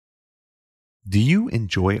Do you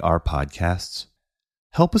enjoy our podcasts?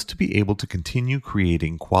 Help us to be able to continue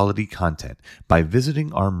creating quality content by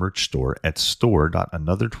visiting our merch store at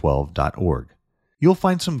store.another12.org. You'll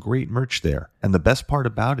find some great merch there, and the best part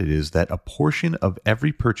about it is that a portion of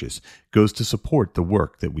every purchase goes to support the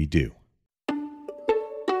work that we do.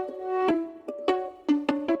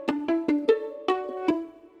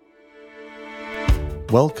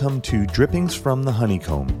 Welcome to Drippings from the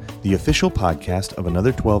Honeycomb, the official podcast of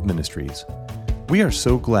Another 12 Ministries. We are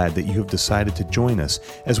so glad that you have decided to join us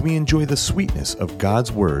as we enjoy the sweetness of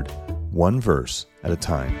God's Word, one verse at a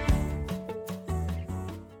time.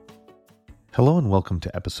 Hello and welcome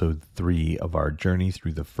to episode 3 of our journey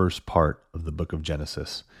through the first part of the book of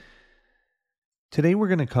Genesis. Today we're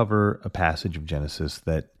going to cover a passage of Genesis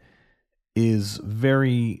that is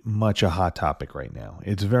very much a hot topic right now.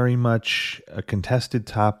 It's very much a contested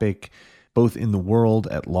topic, both in the world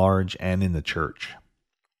at large and in the church.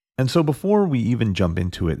 And so before we even jump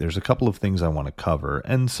into it, there's a couple of things I want to cover,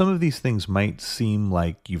 and some of these things might seem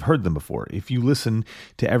like you've heard them before. If you listen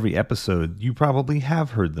to every episode, you probably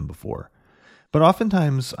have heard them before. But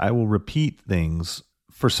oftentimes I will repeat things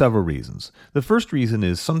for several reasons. The first reason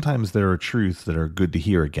is sometimes there are truths that are good to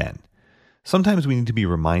hear again. Sometimes we need to be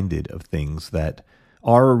reminded of things that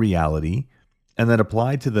are a reality and that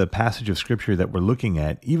apply to the passage of Scripture that we're looking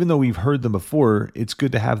at. Even though we've heard them before, it's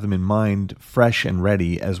good to have them in mind, fresh and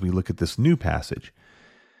ready as we look at this new passage.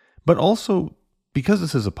 But also, because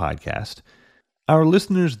this is a podcast, our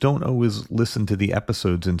listeners don't always listen to the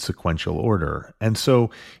episodes in sequential order. And so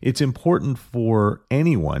it's important for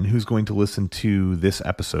anyone who's going to listen to this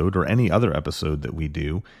episode or any other episode that we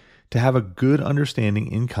do to have a good understanding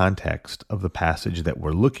in context of the passage that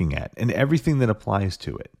we're looking at and everything that applies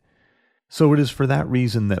to it. So it is for that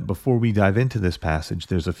reason that before we dive into this passage,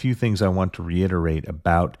 there's a few things I want to reiterate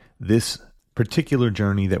about this particular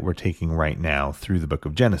journey that we're taking right now through the book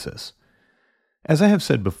of Genesis. As I have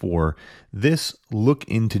said before, this look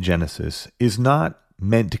into Genesis is not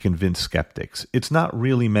meant to convince skeptics. It's not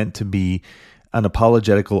really meant to be an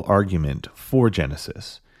apologetical argument for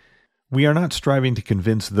Genesis. We are not striving to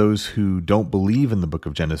convince those who don't believe in the book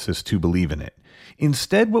of Genesis to believe in it.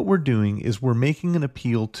 Instead, what we're doing is we're making an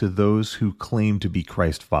appeal to those who claim to be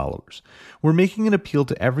Christ followers. We're making an appeal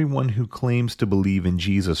to everyone who claims to believe in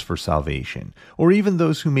Jesus for salvation, or even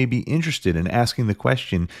those who may be interested in asking the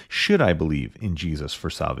question, should I believe in Jesus for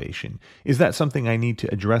salvation? Is that something I need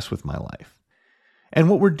to address with my life? And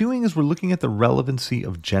what we're doing is we're looking at the relevancy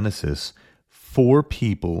of Genesis for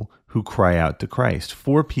people who cry out to Christ,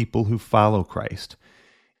 for people who follow Christ.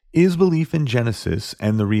 Is belief in Genesis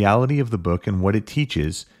and the reality of the book and what it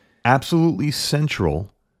teaches absolutely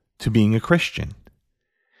central to being a Christian?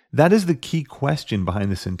 That is the key question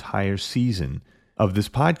behind this entire season of this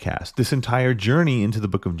podcast, this entire journey into the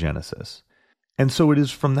book of Genesis. And so it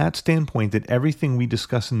is from that standpoint that everything we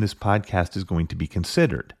discuss in this podcast is going to be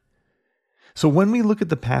considered. So when we look at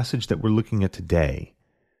the passage that we're looking at today,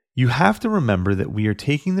 you have to remember that we are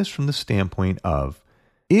taking this from the standpoint of,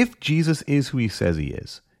 if Jesus is who he says he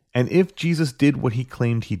is, and if Jesus did what he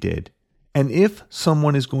claimed he did, and if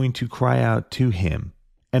someone is going to cry out to him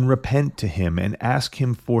and repent to him and ask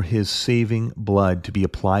him for his saving blood to be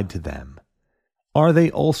applied to them, are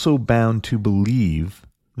they also bound to believe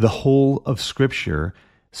the whole of Scripture,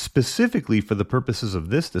 specifically for the purposes of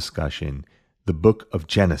this discussion, the book of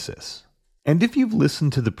Genesis? And if you've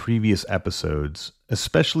listened to the previous episodes,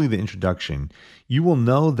 especially the introduction, you will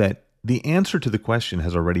know that the answer to the question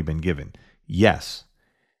has already been given. Yes,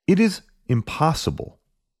 it is impossible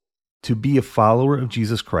to be a follower of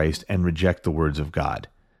Jesus Christ and reject the words of God.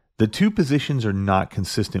 The two positions are not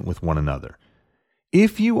consistent with one another.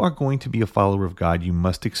 If you are going to be a follower of God, you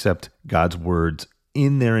must accept God's words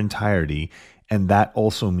in their entirety, and that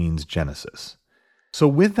also means Genesis. So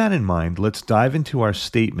with that in mind, let's dive into our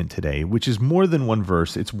statement today, which is more than one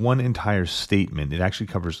verse. It's one entire statement. It actually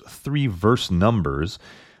covers 3 verse numbers,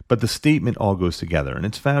 but the statement all goes together. And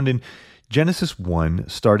it's found in Genesis 1,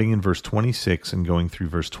 starting in verse 26 and going through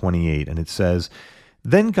verse 28. And it says,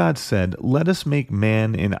 "Then God said, 'Let us make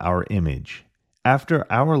man in our image, after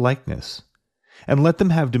our likeness, and let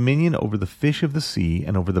them have dominion over the fish of the sea,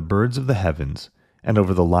 and over the birds of the heavens, and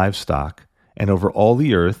over the livestock, and over all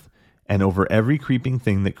the earth, and over every creeping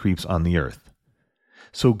thing that creeps on the earth.'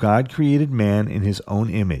 So God created man in his own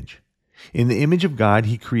image. In the image of God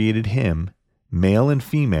he created him, male and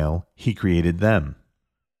female he created them.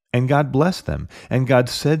 And God blessed them, and God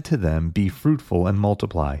said to them, 'Be fruitful and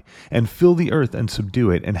multiply, and fill the earth and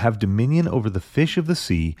subdue it, and have dominion over the fish of the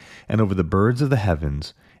sea, and over the birds of the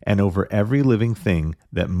heavens, and over every living thing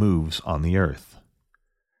that moves on the earth.'"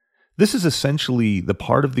 This is essentially the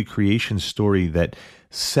part of the creation story that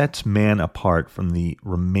sets man apart from the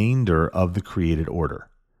remainder of the created order.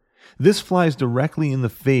 This flies directly in the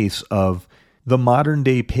face of the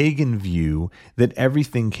modern-day pagan view that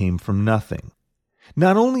everything came from nothing.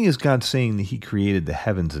 Not only is God saying that he created the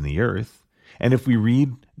heavens and the earth, and if we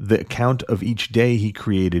read the account of each day, he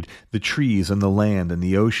created the trees and the land and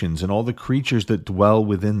the oceans and all the creatures that dwell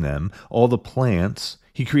within them, all the plants.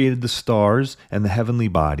 He created the stars and the heavenly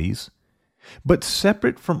bodies. But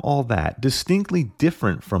separate from all that, distinctly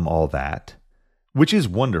different from all that, which is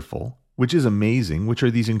wonderful, which is amazing, which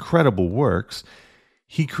are these incredible works,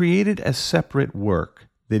 he created a separate work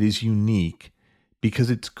that is unique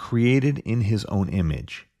because it's created in his own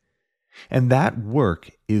image. And that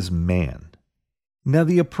work is man. Now,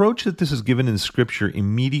 the approach that this is given in Scripture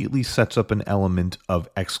immediately sets up an element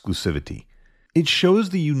of exclusivity. It shows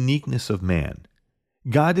the uniqueness of man.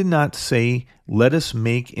 God did not say, let us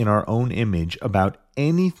make in our own image about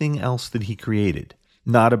anything else that he created.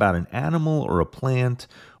 Not about an animal or a plant,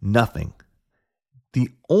 nothing. The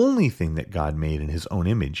only thing that God made in his own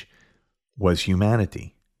image was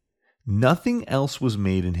humanity. Nothing else was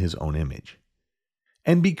made in his own image.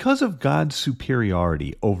 And because of God's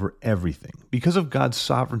superiority over everything, because of God's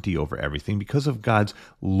sovereignty over everything, because of God's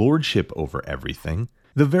lordship over everything,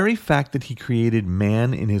 the very fact that he created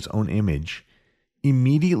man in his own image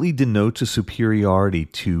immediately denotes a superiority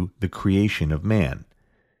to the creation of man.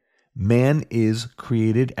 Man is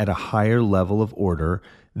created at a higher level of order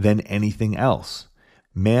than anything else.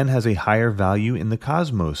 Man has a higher value in the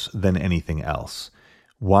cosmos than anything else.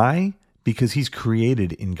 Why? Because he's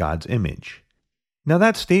created in God's image. Now,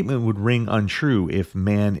 that statement would ring untrue if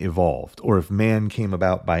man evolved, or if man came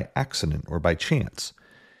about by accident or by chance.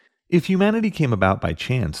 If humanity came about by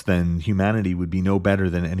chance, then humanity would be no better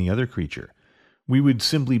than any other creature. We would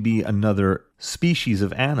simply be another species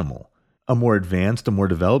of animal, a more advanced, a more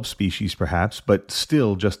developed species perhaps, but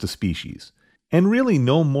still just a species. And really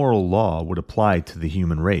no moral law would apply to the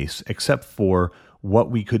human race, except for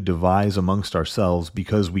what we could devise amongst ourselves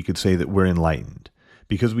because we could say that we're enlightened.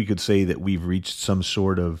 Because we could say that we've reached some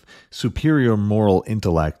sort of superior moral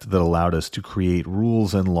intellect that allowed us to create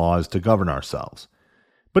rules and laws to govern ourselves.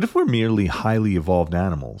 But if we're merely highly evolved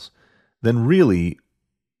animals, then really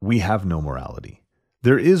we have no morality.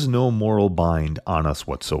 There is no moral bind on us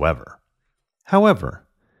whatsoever. However,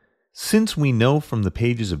 since we know from the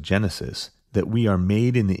pages of Genesis that we are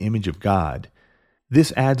made in the image of God,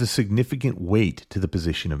 this adds a significant weight to the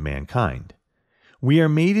position of mankind. We are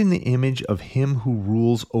made in the image of him who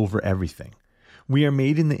rules over everything. We are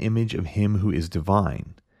made in the image of him who is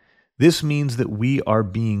divine. This means that we are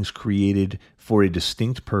beings created for a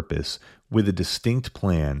distinct purpose, with a distinct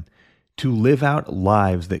plan, to live out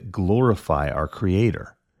lives that glorify our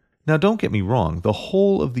Creator. Now, don't get me wrong, the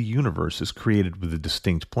whole of the universe is created with a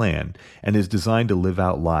distinct plan and is designed to live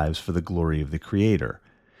out lives for the glory of the Creator.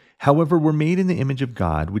 However, we're made in the image of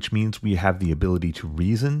God, which means we have the ability to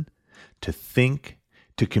reason, to think,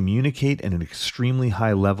 to communicate at an extremely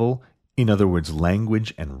high level, in other words,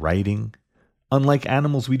 language and writing. Unlike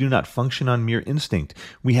animals, we do not function on mere instinct.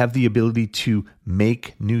 We have the ability to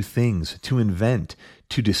make new things, to invent,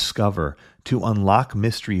 to discover, to unlock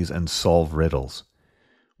mysteries and solve riddles.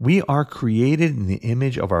 We are created in the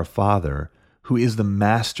image of our Father, who is the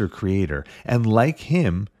master creator, and like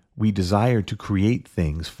him, we desire to create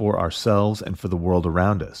things for ourselves and for the world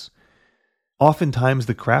around us. Oftentimes,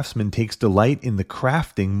 the craftsman takes delight in the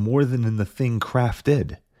crafting more than in the thing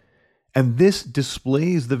crafted. And this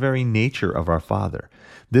displays the very nature of our Father.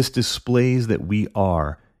 This displays that we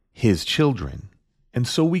are his children. And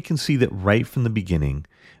so we can see that right from the beginning,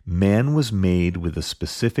 man was made with a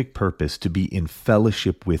specific purpose to be in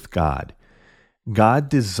fellowship with God. God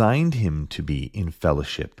designed him to be in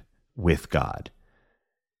fellowship with God.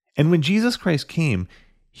 And when Jesus Christ came,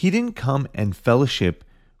 he didn't come and fellowship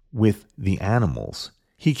with the animals.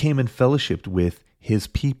 He came and fellowshiped with his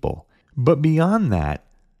people. But beyond that,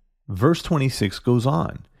 verse 26 goes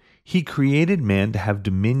on. He created man to have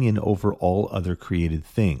dominion over all other created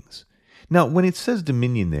things. Now, when it says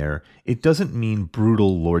dominion there, it doesn't mean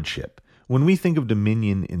brutal lordship. When we think of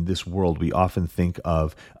dominion in this world, we often think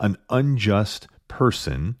of an unjust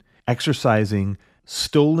person exercising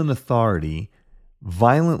stolen authority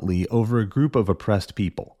violently over a group of oppressed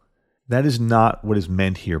people. That is not what is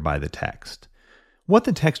meant here by the text. What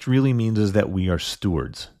the text really means is that we are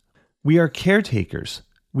stewards. We are caretakers.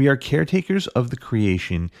 We are caretakers of the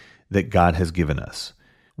creation that God has given us.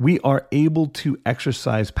 We are able to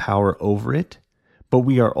exercise power over it, but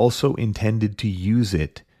we are also intended to use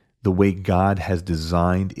it the way God has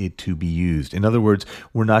designed it to be used. In other words,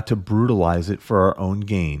 we're not to brutalize it for our own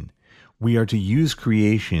gain. We are to use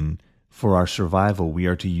creation for our survival. We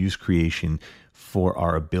are to use creation for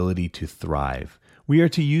our ability to thrive. We are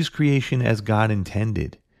to use creation as God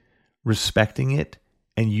intended, respecting it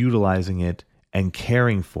and utilizing it and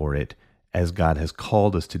caring for it as God has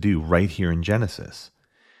called us to do right here in Genesis.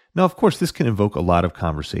 Now, of course, this can invoke a lot of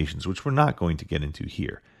conversations, which we're not going to get into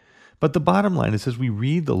here. But the bottom line is, as we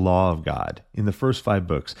read the law of God in the first 5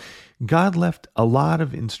 books, God left a lot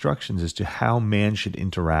of instructions as to how man should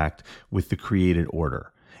interact with the created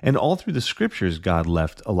order. And all through the scriptures, God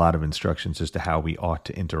left a lot of instructions as to how we ought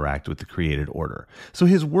to interact with the created order. So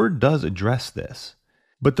his word does address this.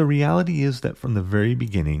 But the reality is that from the very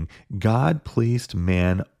beginning, God placed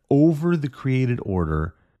man over the created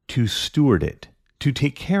order to steward it, to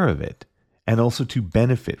take care of it, and also to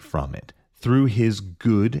benefit from it through his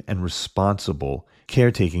good and responsible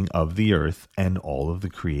caretaking of the earth and all of the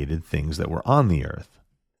created things that were on the earth.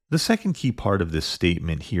 The second key part of this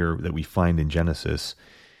statement here that we find in Genesis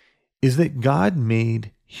is that God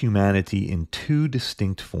made humanity in 2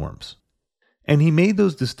 distinct forms. And he made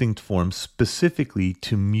those distinct forms specifically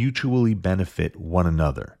to mutually benefit one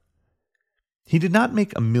another. He did not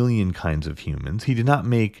make a million kinds of humans. He did not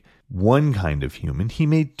make one kind of human. He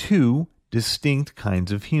made 2 distinct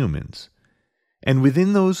kinds of humans. And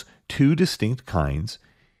within those 2 distinct kinds,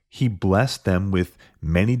 he blessed them with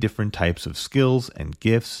many different types of skills and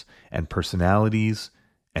gifts and personalities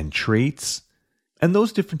and traits. And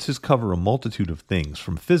those differences cover a multitude of things,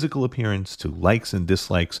 from physical appearance to likes and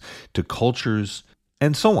dislikes to cultures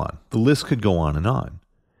and so on. The list could go on and on.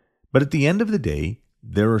 But at the end of the day,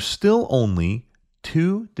 there are still only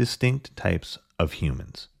 2 distinct types of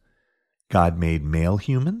humans. God made male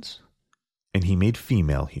humans, and he made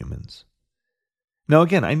female humans. Now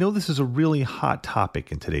again, I know this is a really hot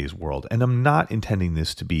topic in today's world, and I'm not intending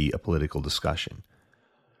this to be a political discussion.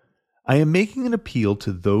 I am making an appeal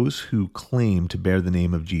to those who claim to bear the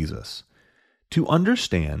name of Jesus to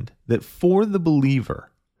understand that for the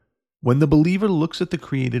believer, when the believer looks at the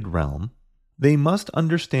created realm, they must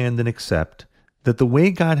understand and accept that the way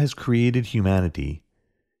God has created humanity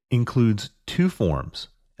includes 2 forms,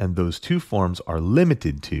 and those 2 forms are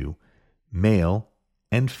limited to male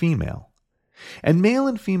and female. And male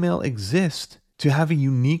and female exist to have a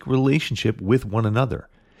unique relationship with one another.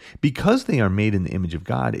 Because they are made in the image of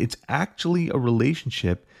God, it's actually a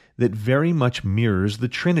relationship that very much mirrors the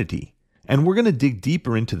Trinity. And we're going to dig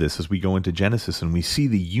deeper into this as we go into Genesis and we see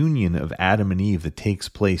the union of Adam and Eve that takes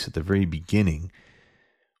place at the very beginning,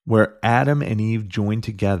 where Adam and Eve join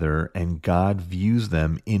together and God views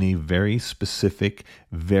them in a very specific,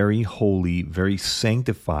 very holy, very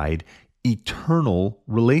sanctified, eternal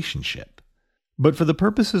relationship. But for the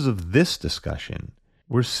purposes of this discussion,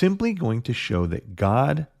 we're simply going to show that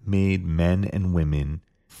God made men and women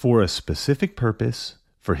for a specific purpose,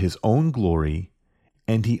 for his own glory,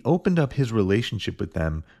 and he opened up his relationship with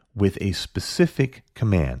them with a specific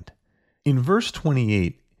command. In verse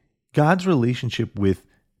 28, God's relationship with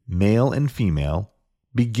male and female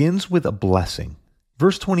begins with a blessing.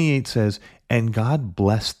 Verse 28 says, "And God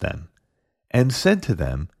blessed them, and said to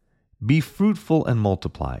them, Be fruitful and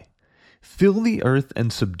multiply, fill the earth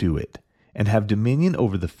and subdue it, and have dominion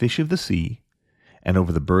over the fish of the sea, and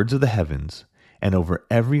over the birds of the heavens, and over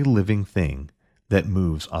every living thing that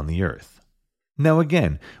moves on the earth." Now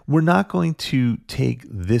again, we're not going to take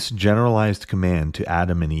this generalized command to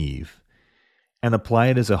Adam and Eve and apply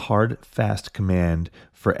it as a hard, fast command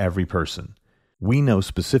for every person. We know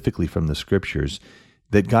specifically from the scriptures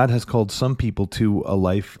that God has called some people to a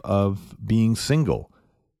life of being single,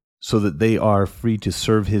 so that they are free to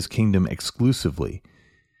serve his kingdom exclusively.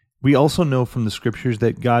 We also know from the scriptures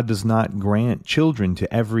that God does not grant children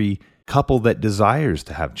to every couple that desires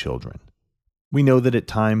to have children. We know that at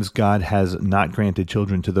times God has not granted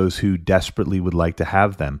children to those who desperately would like to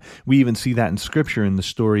have them. We even see that in scripture in the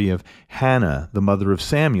story of Hannah, the mother of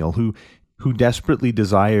Samuel, who desperately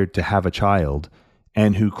desired to have a child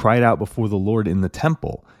and who cried out before the Lord in the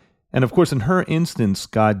temple. And of course, in her instance,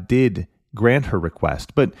 God did grant her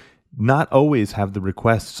request, but not always have the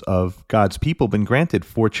requests of God's people been granted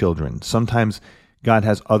for children. Sometimes God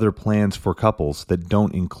has other plans for couples that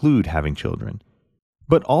don't include having children.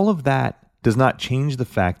 But all of that does not change the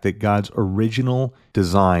fact that God's original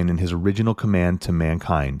design and his original command to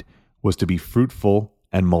mankind was to be fruitful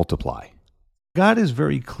and multiply. God is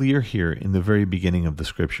very clear here in the very beginning of the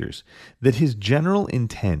scriptures that his general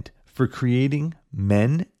intent for creating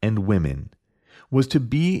men and women was to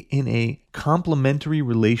be in a complementary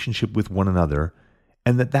relationship with one another,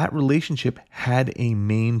 and that relationship had a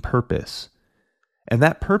main purpose. And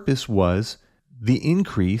that purpose was the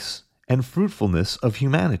increase and fruitfulness of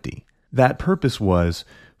humanity. That purpose was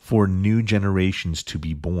for new generations to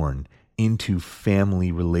be born into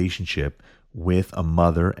family relationship with a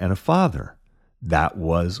mother and a father. That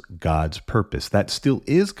was God's purpose. That still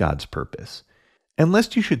is God's purpose. And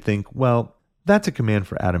lest you should think, well, that's a command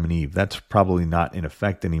for Adam and Eve. That's probably not in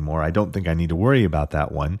effect anymore. I don't think I need to worry about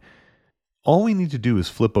that one. All we need to do is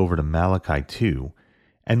flip over to Malachi 2,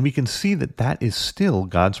 and we can see that that is still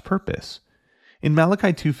God's purpose. In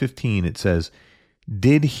Malachi 2:15, it says,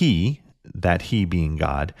 "Did he," that he being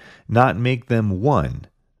God, "not make them one?"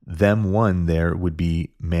 Them one there would be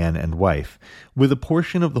man and wife, with a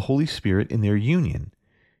portion of the Holy Spirit in their union.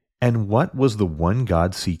 And what was the one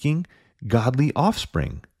God seeking? Godly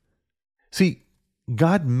offspring. See,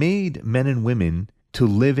 God made men and women to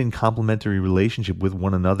live in complementary relationship with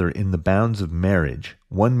one another in the bounds of marriage,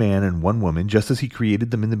 one man and one woman, just as he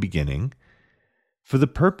created them in the beginning, for the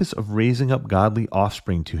purpose of raising up godly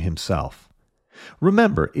offspring to himself.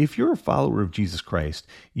 Remember, if you're a follower of Jesus Christ,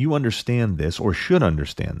 you understand this, or should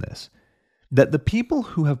understand this, that the people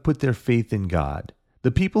who have put their faith in God,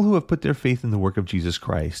 the people who have put their faith in the work of Jesus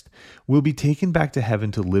Christ, will be taken back to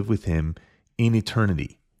heaven to live with him in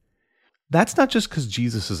eternity. That's not just because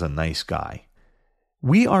Jesus is a nice guy.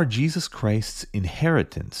 We are Jesus Christ's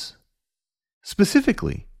inheritance.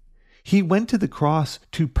 Specifically, he went to the cross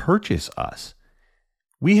to purchase us.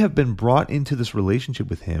 We have been brought into this relationship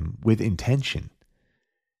with him with intention.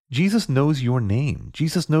 Jesus knows your name.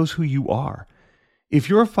 Jesus knows who you are. If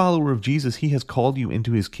you're a follower of Jesus, he has called you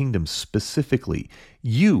into his kingdom specifically.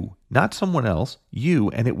 You, not someone else, you,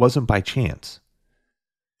 and it wasn't by chance.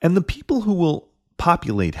 And the people who will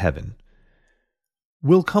populate heaven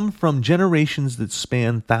will come from generations that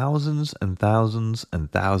span thousands and thousands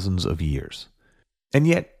and thousands of years. And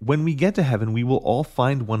yet, when we get to heaven, we will all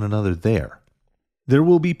find one another there. There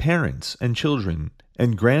will be parents and children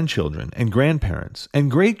and grandchildren and grandparents and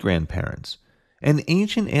great-grandparents and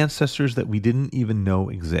ancient ancestors that we didn't even know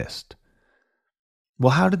exist.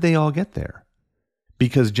 Well, how did they all get there?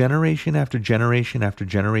 Because generation after generation after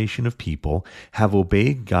generation of people have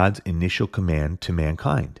obeyed God's initial command to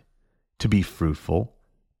mankind, to be fruitful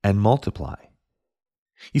and multiply.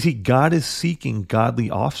 You see, God is seeking godly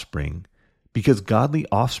offspring because godly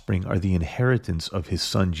offspring are the inheritance of his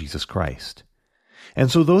Son, Jesus Christ.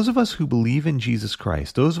 And so those of us who believe in Jesus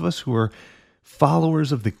Christ, those of us who are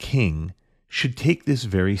followers of the King, should take this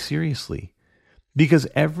very seriously. Because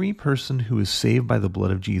every person who is saved by the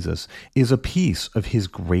blood of Jesus is a piece of his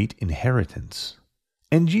great inheritance.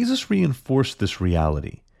 And Jesus reinforced this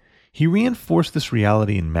reality. He reinforced this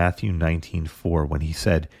reality in Matthew 19:4 when he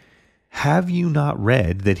said, "Have you not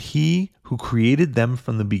read that he who created them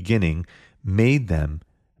from the beginning made them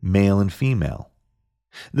male and female?"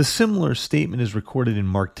 The similar statement is recorded in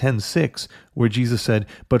Mark 10:6, where Jesus said,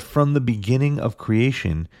 "But from the beginning of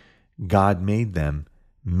creation, God made them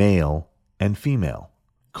male and female."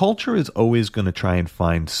 Culture is always going to try and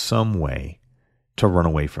find some way to run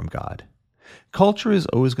away from God. Culture is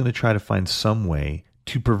always going to try to find some way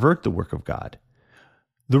to pervert the work of God.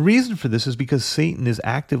 The reason for this is because Satan is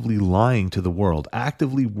actively lying to the world,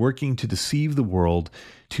 actively working to deceive the world,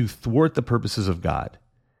 to thwart the purposes of God.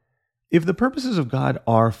 If the purposes of God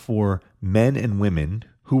are for men and women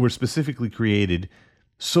who were specifically created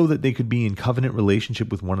so that they could be in covenant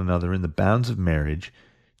relationship with one another in the bounds of marriage,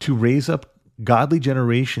 to raise up godly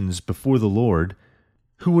generations before the Lord,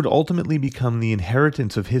 who would ultimately become the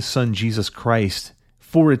inheritance of his Son, Jesus Christ,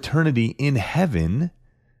 for eternity in heaven,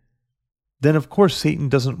 then of course Satan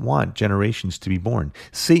doesn't want generations to be born.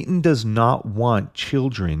 Satan does not want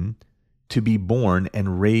children to be born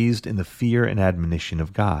and raised in the fear and admonition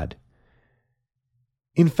of God.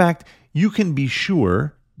 In fact, you can be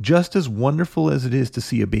sure, just as wonderful as it is to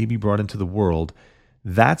see a baby brought into the world,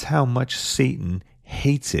 that's how much Satan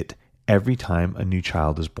hates it every time a new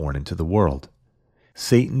child is born into the world.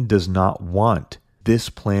 Satan does not want this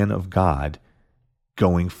plan of God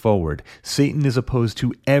going forward. Satan is opposed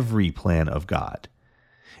to every plan of God.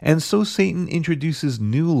 And so Satan introduces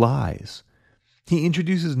new lies. He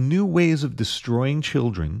introduces new ways of destroying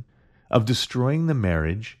children, of destroying the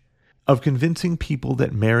marriage, of convincing people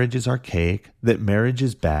that marriage is archaic, that marriage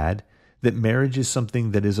is bad, that marriage is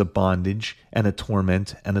something that is a bondage and a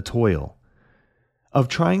torment and a toil, of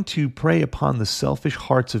trying to prey upon the selfish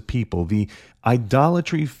hearts of people, the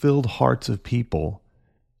idolatry-filled hearts of people,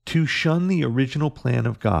 to shun the original plan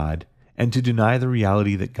of God and to deny the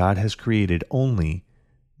reality that God has created only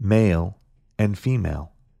male and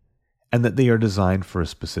female, and that they are designed for a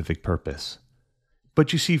specific purpose.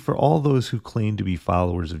 But you see, for all those who claim to be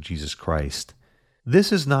followers of Jesus Christ,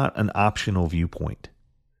 this is not an optional viewpoint.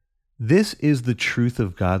 This is the truth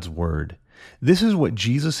of God's word. This is what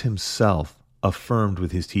Jesus himself affirmed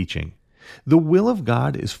with his teaching. The will of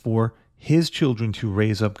God is for his children to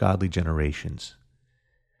raise up godly generations.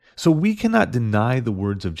 So we cannot deny the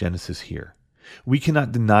words of Genesis here. We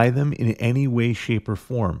cannot deny them in any way, shape, or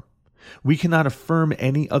form. We cannot affirm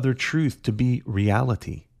any other truth to be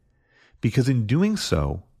reality, because in doing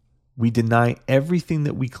so, we deny everything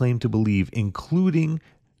that we claim to believe, including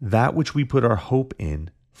that which we put our hope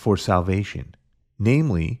in for salvation,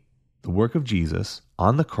 namely the work of Jesus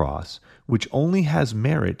on the cross, which only has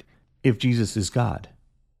merit if Jesus is God.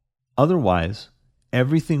 Otherwise,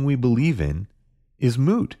 everything we believe in is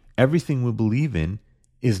moot. Everything we believe in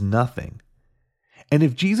is nothing. And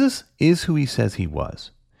if Jesus is who he says he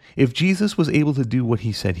was, if Jesus was able to do what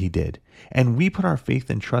he said he did, and we put our faith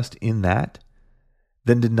and trust in that,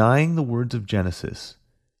 then denying the words of Genesis,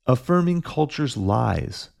 affirming culture's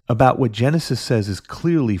lies about what Genesis says is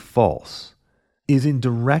clearly false, is in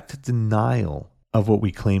direct denial of what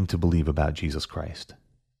we claim to believe about Jesus Christ.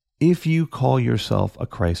 If you call yourself a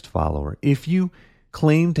Christ follower, if you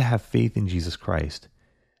claim to have faith in Jesus Christ,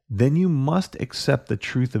 then you must accept the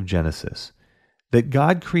truth of Genesis, that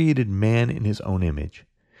God created man in his own image,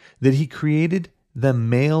 that he created them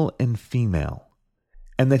male and female,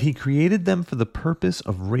 and that he created them for the purpose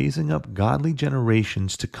of raising up godly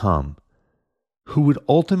generations to come, who would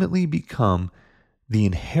ultimately become the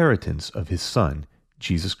inheritance of his Son,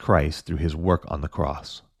 Jesus Christ, through his work on the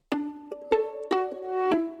cross.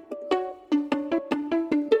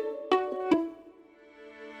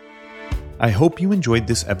 I hope you enjoyed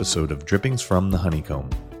this episode of Drippings from the Honeycomb.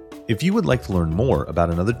 If you would like to learn more about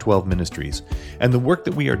Another 12 Ministries and the work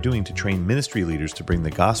that we are doing to train ministry leaders to bring the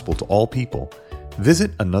gospel to all people,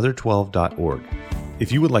 visit another12.org.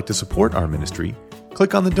 If you would like to support our ministry,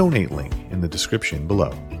 click on the donate link in the description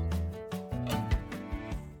below.